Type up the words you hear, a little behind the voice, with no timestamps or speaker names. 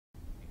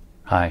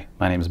Hi,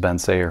 my name is Ben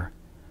Sayer.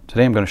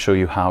 Today I'm going to show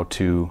you how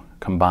to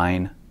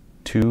combine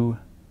two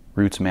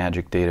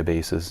RootsMagic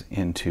databases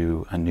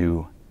into a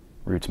new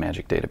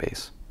RootsMagic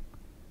database.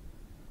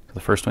 So the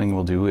first thing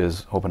we'll do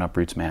is open up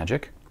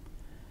RootsMagic,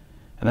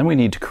 and then we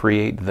need to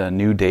create the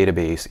new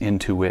database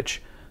into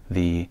which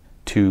the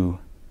two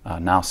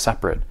now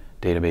separate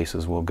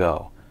databases will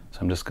go.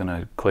 So I'm just going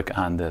to click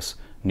on this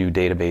new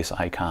database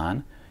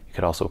icon. You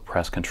could also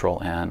press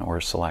Ctrl-N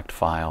or select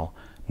File,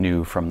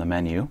 New from the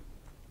menu.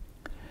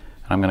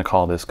 I'm going to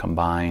call this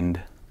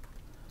Combined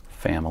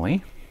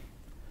Family.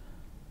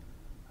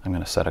 I'm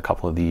going to set a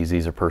couple of these.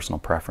 These are personal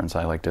preference.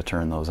 I like to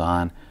turn those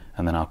on,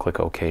 and then I'll click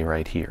OK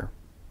right here.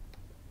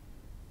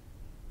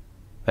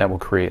 That will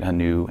create a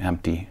new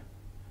empty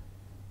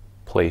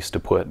place to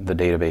put the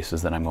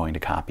databases that I'm going to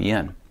copy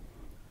in.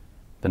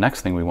 The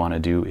next thing we want to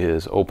do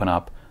is open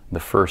up the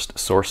first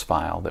source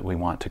file that we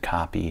want to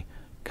copy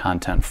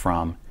content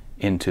from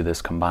into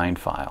this combined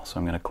file. So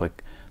I'm going to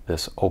click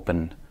this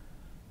Open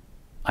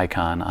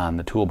icon on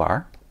the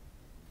toolbar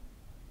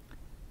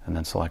and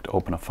then select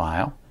Open a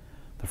File.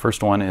 The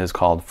first one is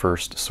called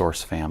First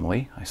Source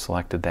Family. I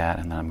selected that,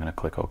 and then I'm going to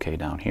click OK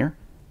down here.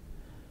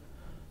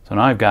 So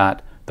now I've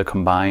got the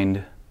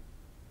combined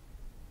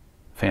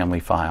family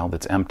file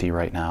that's empty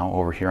right now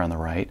over here on the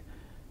right,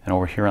 and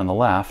over here on the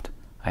left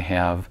I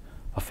have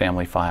a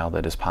family file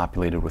that is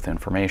populated with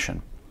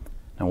information.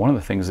 Now one of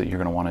the things that you're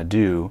going to want to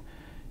do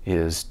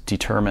is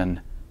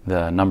determine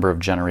the number of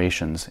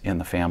generations in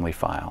the family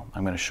file.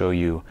 I'm going to show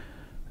you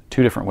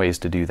two different ways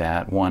to do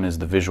that. One is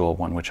the visual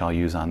one, which I'll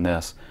use on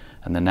this,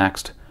 and the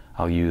next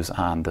I'll use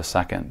on the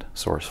second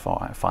source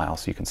file,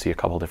 so you can see a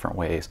couple different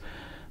ways.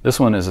 This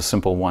one is a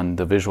simple one.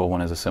 The visual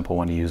one is a simple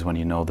one to use when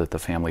you know that the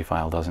family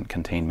file doesn't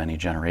contain many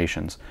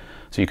generations.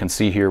 So you can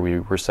see here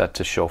we're set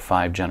to show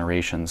 5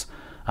 generations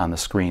on the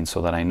screen,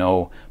 so that I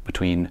know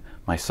between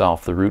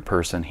myself, the root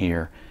person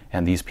here,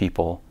 and these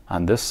people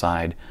on this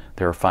side,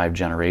 there are 5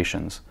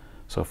 generations.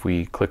 So if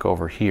we click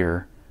over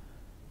here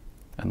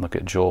and look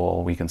at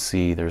Joel, we can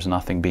see there's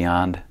nothing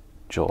beyond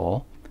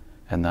Joel.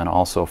 And then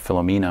also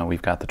Philomena,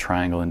 we've got the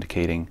triangle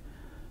indicating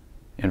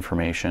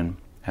information,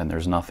 and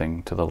there's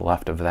nothing to the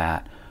left of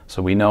that.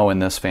 So we know in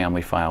this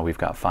family file we've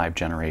got 5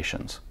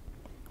 generations.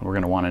 We're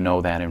going to want to know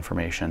that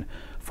information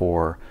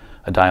for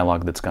a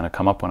dialog that's going to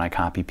come up when I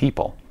copy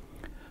people.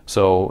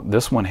 So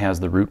this one has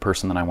the root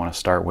person that I want to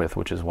start with,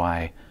 which is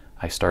why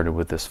I started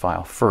with this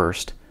file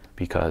first,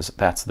 because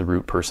that's the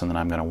root person that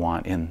I'm going to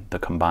want in the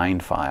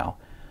combined file.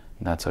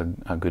 And that's a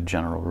good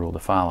general rule to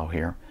follow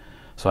here.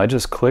 So I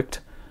just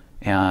clicked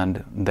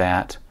on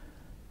that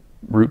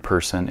root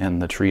person in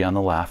the tree on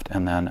the left,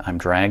 and then I'm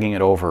dragging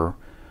it over.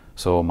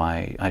 So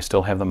I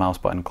still have the mouse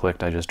button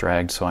clicked, I just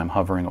dragged, so I'm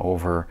hovering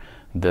over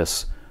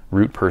this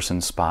root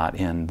person spot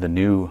in the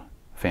new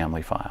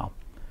family file.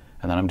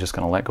 And then I'm just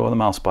going to let go of the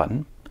mouse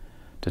button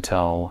to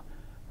tell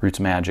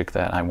RootsMagic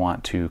that I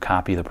want to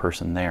copy the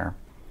person there.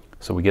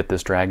 So we get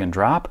this drag and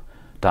drop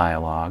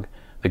dialog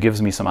that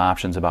gives me some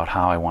options about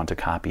how I want to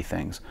copy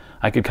things.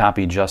 I could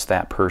copy just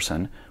that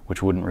person,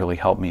 which wouldn't really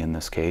help me in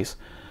this case.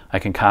 I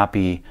can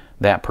copy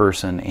that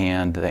person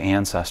and the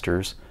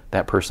ancestors,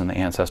 that person, the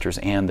ancestors,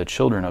 and the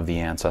children of the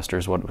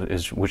ancestors,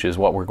 which is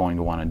what we're going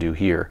to want to do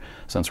here,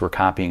 since we're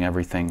copying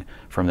everything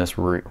from this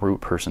root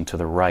person to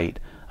the right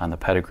on the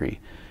pedigree.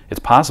 It's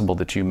possible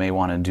that you may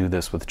want to do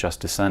this with just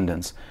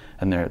descendants,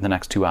 and the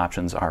next two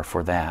options are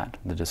for that,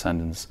 the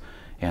descendants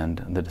and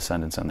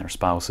their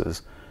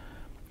spouses.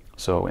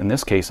 So in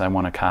this case I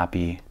want to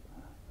copy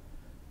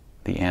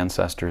the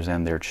ancestors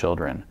and their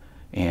children,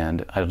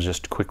 and I'll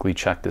just quickly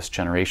check this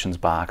generations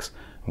box.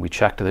 We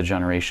checked the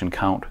generation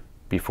count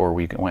before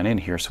we went in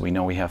here, so we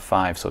know we have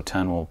 5, so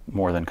 10 will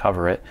more than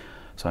cover it.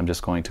 So I'm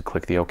just going to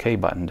click the OK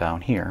button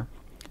down here,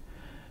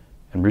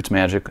 and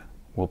RootsMagic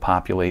will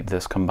populate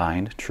this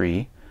combined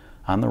tree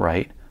on the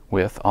right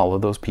with all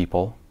of those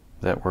people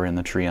that were in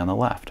the tree on the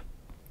left.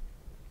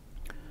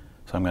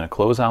 So I'm going to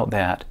close out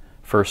that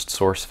first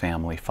source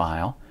family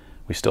file.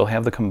 We still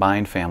have the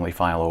combined family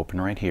file open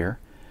right here.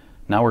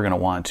 Now we're going to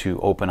want to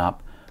open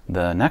up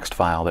the next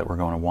file that we're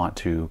going to want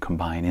to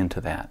combine into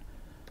that.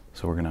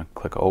 So we're going to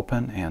click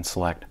Open and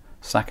select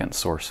Second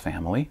Source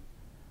Family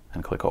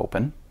and click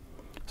Open.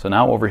 So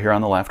now over here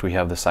on the left we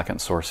have the second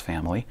source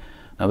family.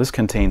 Now this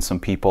contains some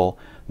people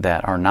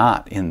that are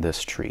not in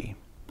this tree.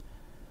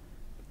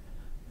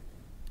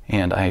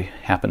 And I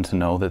happen to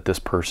know that this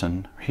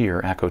person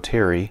here, Echo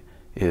Terry,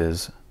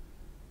 is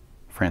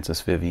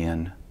Frances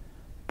Vivian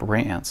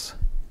Brandt's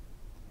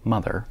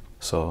mother.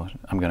 So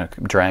I'm going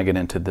to drag it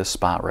into this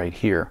spot right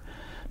here.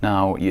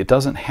 Now it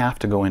doesn't have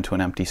to go into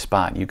an empty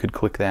spot. You could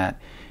click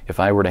that if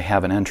I were to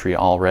have an entry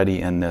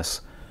already in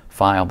this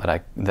file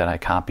that I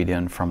copied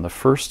in from the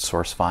first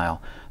source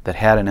file that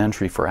had an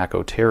entry for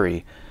Echo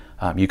Terry.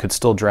 You could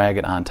still drag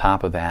it on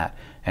top of that,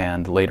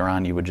 and later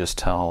on you would just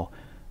tell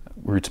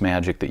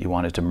RootsMagic that you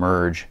wanted to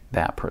merge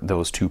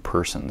those two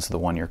persons, the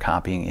one you're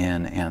copying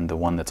in and the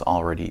one that's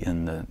already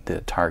in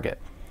the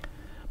target.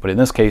 But in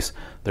this case,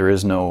 there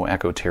is no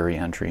Echo Terry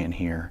entry in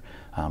here.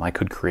 I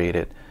could create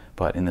it,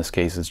 but in this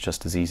case it's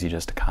just as easy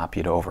just to copy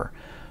it over.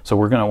 So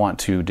we're going to want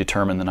to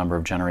determine the number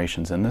of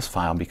generations in this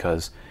file,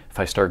 because if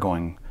I start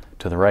going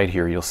to the right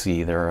here, you'll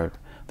see there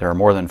are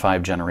more than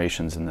 5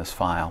 generations in this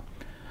file.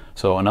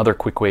 So another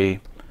quick way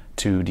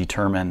to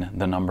determine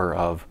the number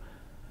of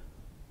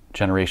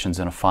generations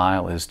in a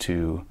file is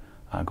to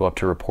go up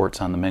to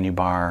Reports on the menu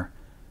bar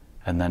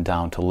and then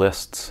down to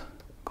Lists,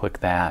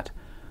 click that,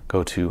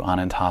 go to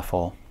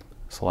Onentafel,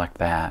 select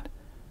that,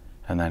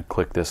 and then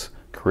click this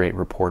Create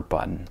Report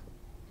button.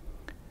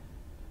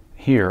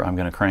 Here I'm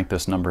going to crank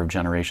this number of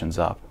generations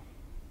up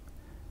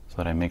so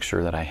that I make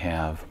sure that I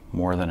have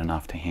more than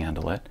enough to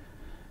handle it.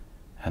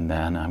 And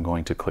then I'm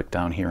going to click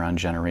down here on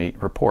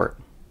Generate Report.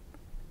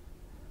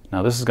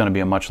 Now this is going to be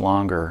a much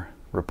longer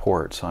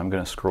report, so I'm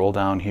going to scroll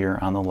down here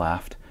on the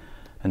left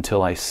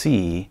until I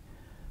see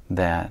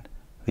that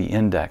the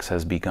index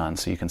has begun.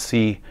 So you can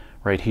see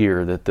right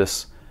here that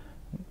this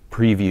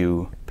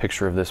preview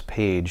picture of this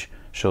page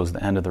shows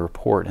the end of the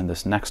report, and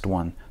this next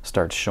one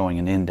starts showing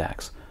an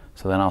index.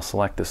 So then I'll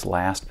select this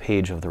last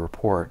page of the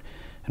report,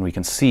 and we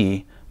can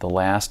see the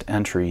last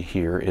entry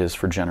here is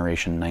for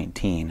generation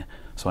 19.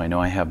 So I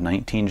know I have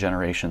 19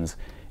 generations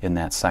in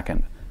that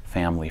second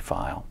family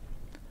file.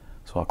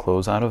 So I'll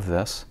close out of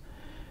this.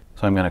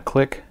 So I'm going to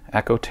click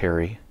Echo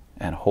Terry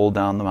and hold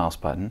down the mouse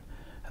button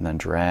and then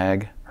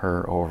drag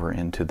her over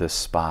into this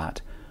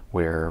spot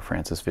where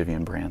Frances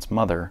Vivian Brandt's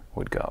mother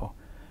would go.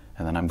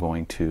 And then I'm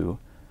going to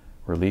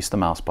release the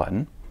mouse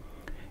button.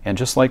 And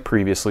just like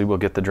previously, we'll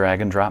get the drag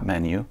and drop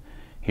menu.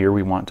 Here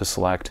we want to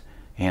select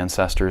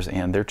ancestors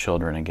and their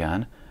children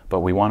again,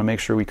 but we want to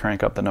make sure we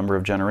crank up the number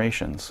of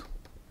generations.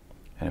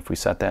 And if we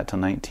set that to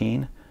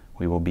 19,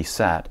 we will be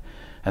set.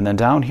 And then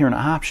down here in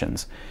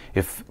Options,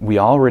 if we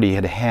already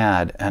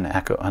had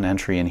an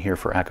entry in here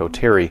for Echo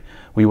Terry,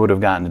 we would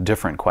have gotten a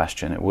different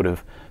question. It would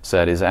have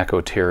said, is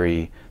Echo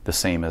Terry the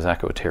same as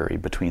Echo Terry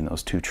between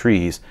those two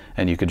trees?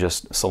 And you could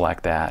just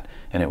select that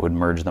and it would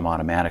merge them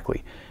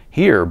automatically.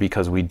 Here,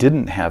 because we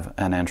didn't have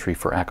an entry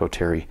for Echo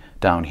Terry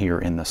down here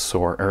in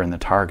the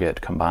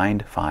target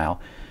combined file,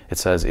 it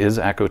says, is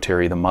Echo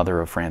Terry the mother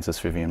of Frances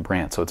Vivian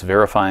Brandt? So it's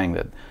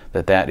verifying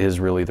that is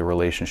really the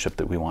relationship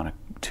that we want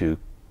to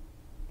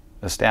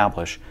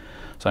establish.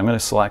 So I'm going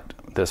to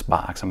select this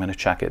box. I'm going to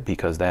check it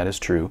because that is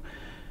true.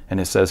 And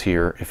it says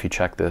here, if you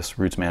check this,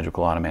 RootsMagic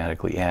will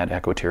automatically add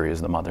Echo Terry as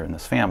the mother in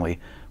this family,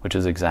 which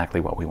is exactly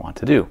what we want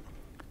to do.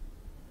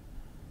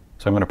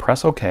 So I'm going to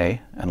press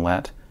OK and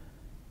let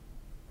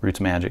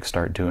RootsMagic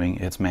start doing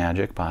its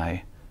magic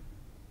by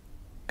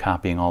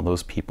copying all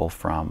those people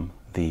from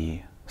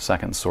the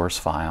second source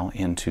file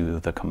into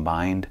the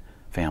combined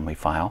family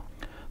file.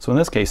 So in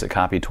this case, it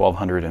copied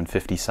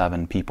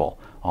 1,257 people,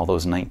 all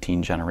those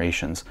 19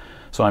 generations.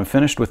 So I'm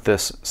finished with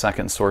this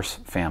second source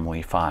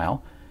family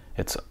file.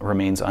 It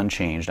remains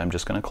unchanged. I'm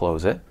just going to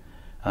close it,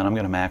 and I'm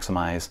going to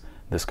maximize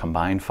this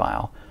combined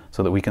file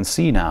so that we can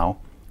see now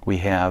we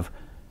have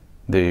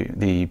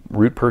the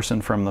root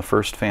person from the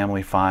first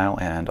family file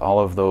and all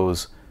of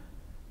those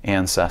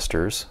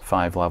ancestors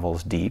 5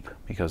 levels deep,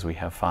 because we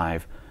have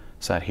 5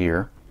 set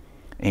here.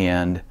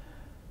 And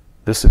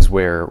this is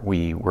where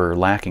we were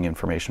lacking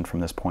information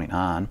from this point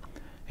on,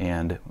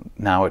 and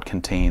now it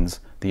contains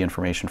the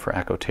information for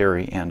Echo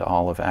Terry and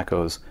all of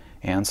Echo's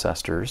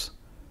ancestors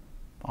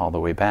all the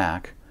way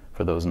back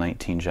for those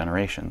 19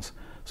 generations.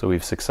 So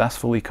we've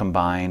successfully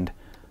combined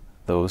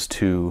those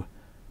two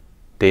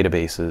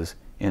databases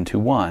into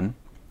one,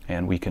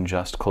 and we can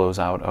just close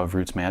out of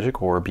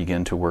RootsMagic or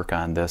begin to work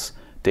on this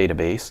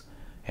database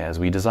as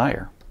we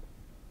desire.